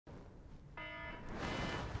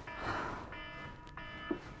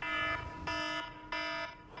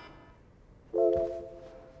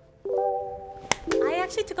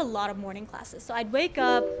actually took a lot of morning classes. So I'd wake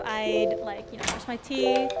up, I'd brush my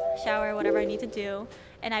teeth, shower, whatever I need to do,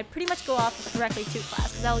 and I'd pretty much go off directly to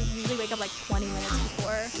class because I'll usually wake up like 20 minutes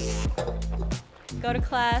before. Go to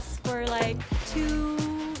class for like 2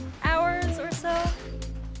 hours or so,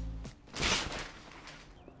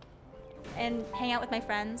 and hang out with my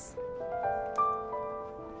friends.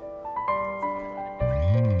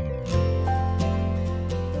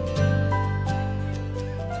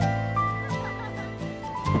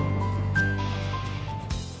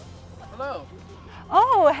 Hello.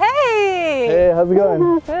 Oh, hey! Hey, how's it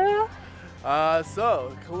going? Good.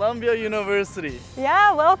 So, Columbia University.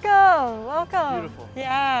 Yeah, welcome, welcome. Beautiful.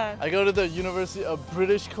 Yeah. I go to the University of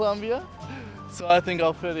British Columbia, so I think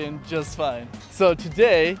I'll fit in just fine. So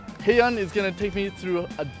today, Haeyeon is gonna take me through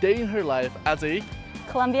a day in her life as a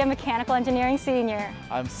Columbia Mechanical Engineering senior.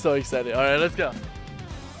 I'm so excited. All right, let's go.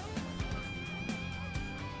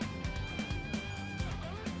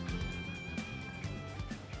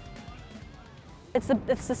 It's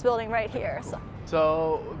this building right here.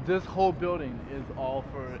 So this whole building is all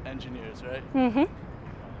for engineers, right? Mm-hmm.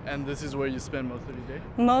 And this is where you spend most of your day?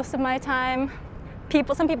 Most of my time,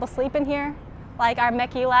 some people sleep in here. Like our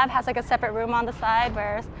Mechie lab has like a separate room on the side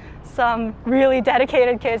where some really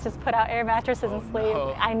dedicated kids just put out air mattresses and sleep.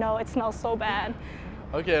 No. I know, it smells so bad.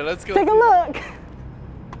 Okay, let's go. Take a look.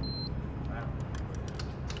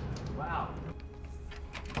 Wow.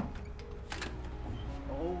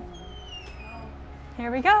 Oh.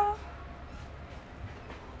 Here we go.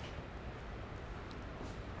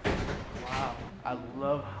 Wow. I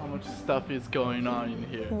love how much stuff is going on in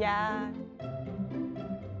here. Yeah.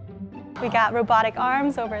 We got robotic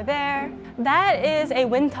arms over there. That is a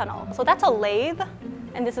wind tunnel. So that's a lathe,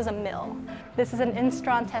 and this is a mill. This is an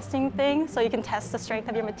Instron testing thing, so you can test the strength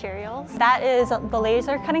of your materials. That is the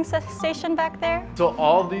laser cutting station back there. So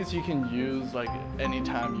all of these you can use like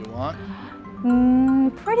anytime you want?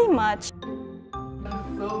 Pretty much.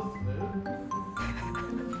 That's so smooth.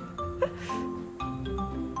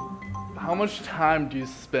 How much time do you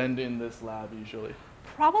spend in this lab usually?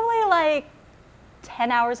 Probably like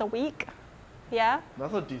 10 hours a week. Yeah?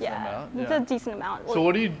 That's a decent amount. It's a decent amount. So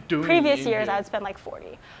what are you doing? Previous years here? I would spend like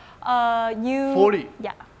 40. 40?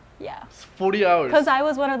 Yeah, yeah. It's 40 hours? Because I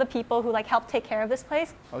was one of the people who like helped take care of this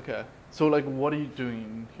place. Okay. So like what are you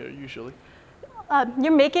doing here usually?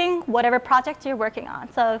 You're making whatever project you're working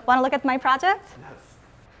on. So want to look at my project? Yes.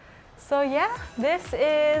 So yeah, this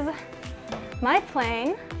is my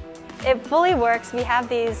plane. It fully works. We have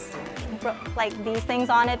these things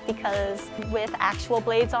on it because with actual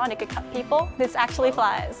blades on, it could cut people. This actually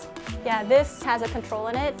flies. Yeah, this has a control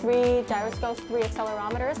in it, 3 gyroscopes, 3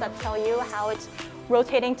 accelerometers that tell you how it's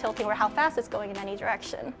rotating, tilting, or how fast it's going in any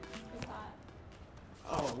direction.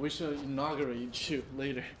 Oh, we should inaugurate you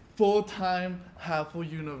later. Full-time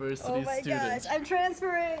Hafu University student. Oh my gosh, I'm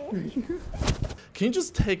transferring. Can you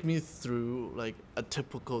just take me through like a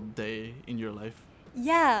typical day in your life?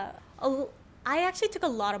 Yeah, I actually took a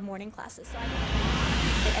lot of morning classes, so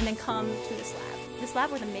and then come to this lab. This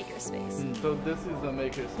lab was a maker space. So this is the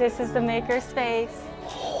maker space. This is the maker space.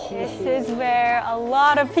 This is where a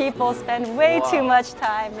lot of people spend way too much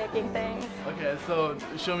time making things. Okay, so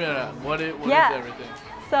show me around. What is everything?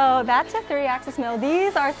 So that's a 3-axis mill.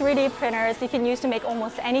 These are 3D printers you can use to make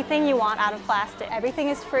almost anything you want out of plastic. Everything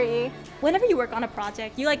is free. Whenever you work on a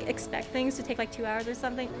project, you like expect things to take like 2 hours or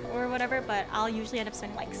something or whatever, but I'll usually end up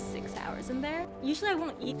spending like 6 hours in there. Usually I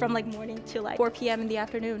won't eat from like morning to like 4 p.m. in the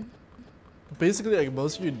afternoon. Basically, like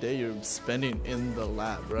most of your day you're spending in the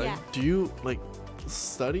lab, right? Yeah. Do you like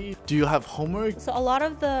study? Do you have homework? So a lot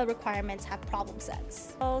of the requirements have problem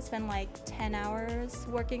sets. I'll spend like 10 hours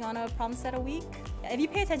working on a problem set a week. If you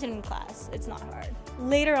pay attention in class, it's not hard.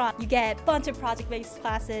 Later on, you get a bunch of project-based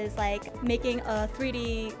classes like making a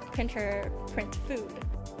 3D printer print food.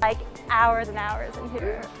 Like hours and hours in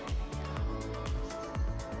here.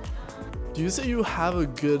 Do you say you have a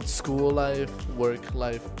good school life,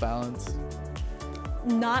 work-life balance?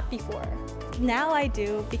 Not before. Now I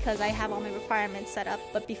do because I have all my requirements set up,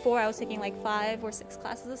 but before I was taking like 5 or 6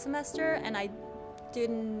 classes a semester and I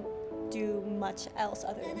didn't do much else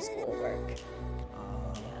other than schoolwork.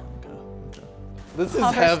 Okay. This is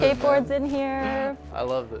Hover heaven. skateboards in here. I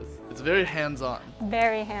love this. It's very hands-on.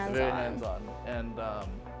 Very hands-on. Very hands-on. And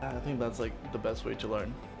I think that's like the best way to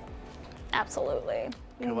learn. Absolutely.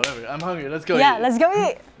 Okay, whatever. I'm hungry. Let's go Yeah, eat. let's go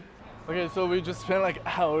eat. Okay, so we just spent like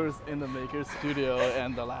hours in the maker studio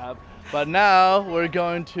and the lab, but now we're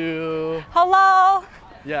going to Halal.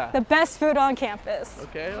 Yeah. The best food on campus.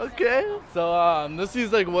 Okay. So this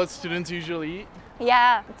is like what students usually eat.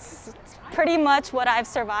 Yeah, it's pretty much what I've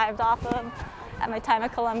survived off of. at my time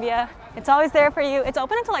at Columbia. It's always there for you. It's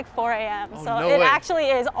open until like 4 a.m. Oh, so no it way. actually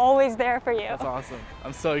is always there for you. That's awesome.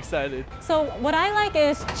 I'm so excited. So what I like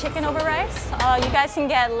is chicken over rice. You guys can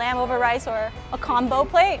get lamb over rice or a combo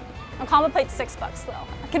plate. A combo plate's $6 though.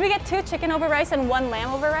 Can we get 2 chicken over rice and 1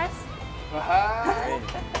 lamb over rice?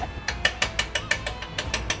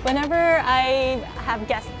 Whenever I have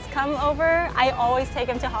guests come over, I always take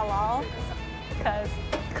them to Halal because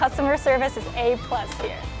customer service is A+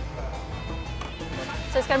 here.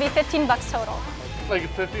 So it's gonna be $15 total. Like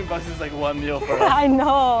 $15 is like one meal for us. I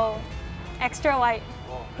know. Extra white.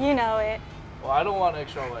 You know it. Well, I don't want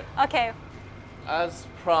extra white. Okay. As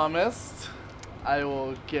promised, I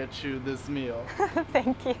will get you this meal.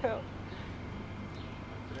 Thank you.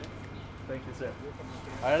 Thank you, sir.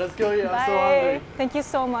 All right, let's go. Yeah, I'm so Bye. hungry. Thank you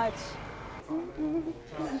so much.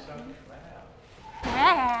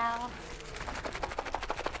 Wow.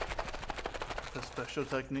 A special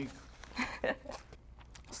technique.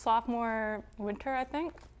 Sophomore winter, I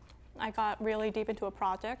think, I got really deep into a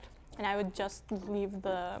project, and I would just leave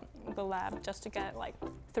the lab just to get like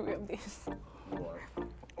 3 of these.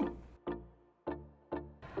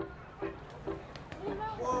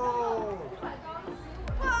 Whoa!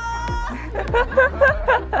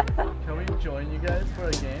 Can we join you guys for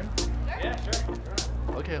a game? Yeah, sure.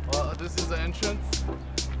 Okay, well, this is the entrance.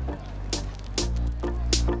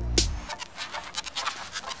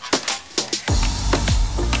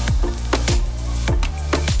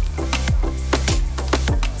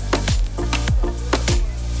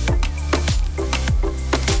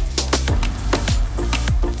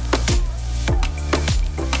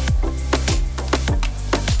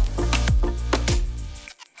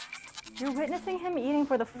 You're witnessing him eating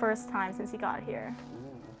for the first time since he got here.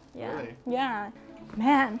 Yeah. Really? Yeah.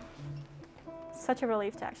 Man. Such a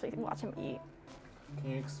relief to actually watch him eat.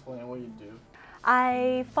 Can you explain what you do?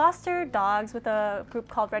 I foster dogs with a group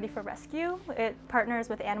called Ready for Rescue. It partners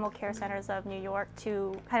with animal care centers of New York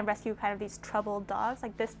to kind of rescue kind of these troubled dogs.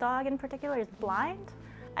 Like this dog in particular is blind.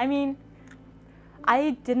 I mean,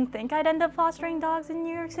 I didn't think I'd end up fostering dogs in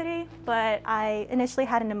New York City, but I initially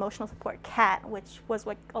had an emotional support cat, which was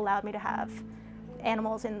what allowed me to have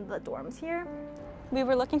animals in the dorms here. We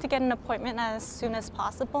were looking to get an appointment as soon as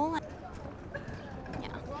possible.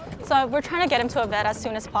 Yeah. So we're trying to get him to a vet as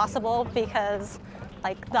soon as possible because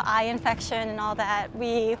like the eye infection and all that,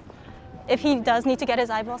 if he does need to get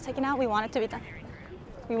his eyeballs taken out, we want it to be done.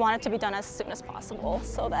 We want it to be done as soon as possible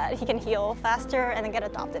so that he can heal faster and then get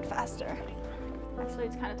adopted faster. Actually,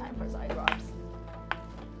 it's kind of time for his eye drops.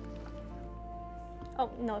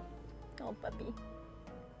 Oh, no. Oh, puppy.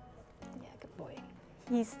 Yeah, good boy.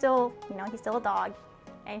 He's still, he's still a dog.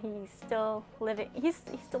 And he's still living, he's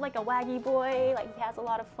still like a waggy boy. Like, he has a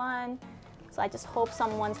lot of fun. So I just hope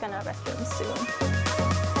someone's gonna rescue him soon.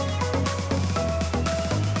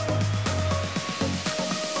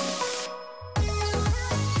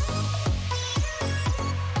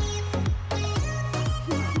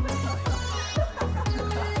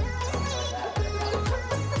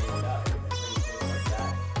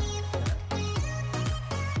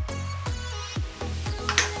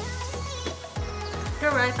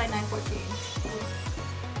 Arrive by 9:14.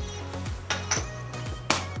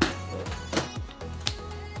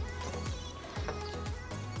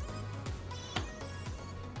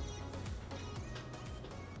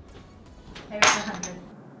 There's 100.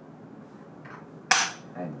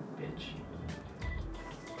 And bitch.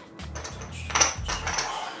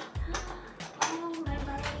 Oh, my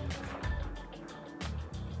buddy.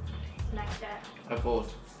 Snack that. I fold.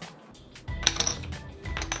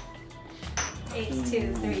 8,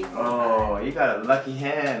 2, 3, 4, 5. Oh, you got a lucky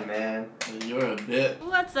hand, man. You're a bit.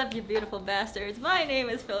 What's up, you beautiful bastards? My name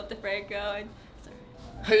is Philip DeFranco, and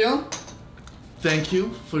Hey, young. Thank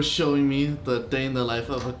you for showing me the day in the life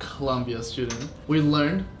of a Columbia student. We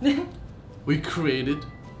learned, we created,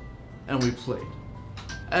 and we played.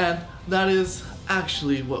 And that is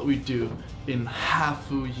actually what we do in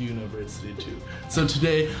Hafu University too. So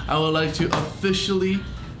today, I would like to officially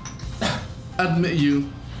admit you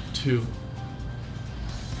to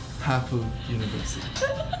Hafu University.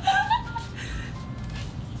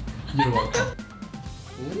 You're welcome.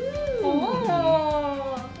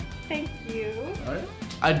 oh, thank you. Alright.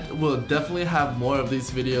 I will definitely have more of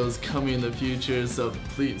these videos coming in the future, so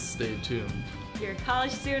please stay tuned. If you're a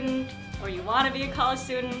college student or you want to be a college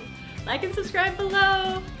student, like and subscribe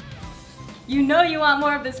below. You know you want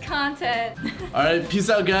more of this content. Alright,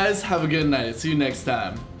 peace out guys, have a good night. See you next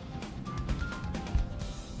time.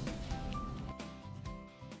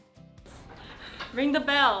 Ring the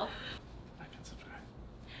bell. Like and subscribe.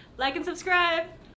 Like and subscribe.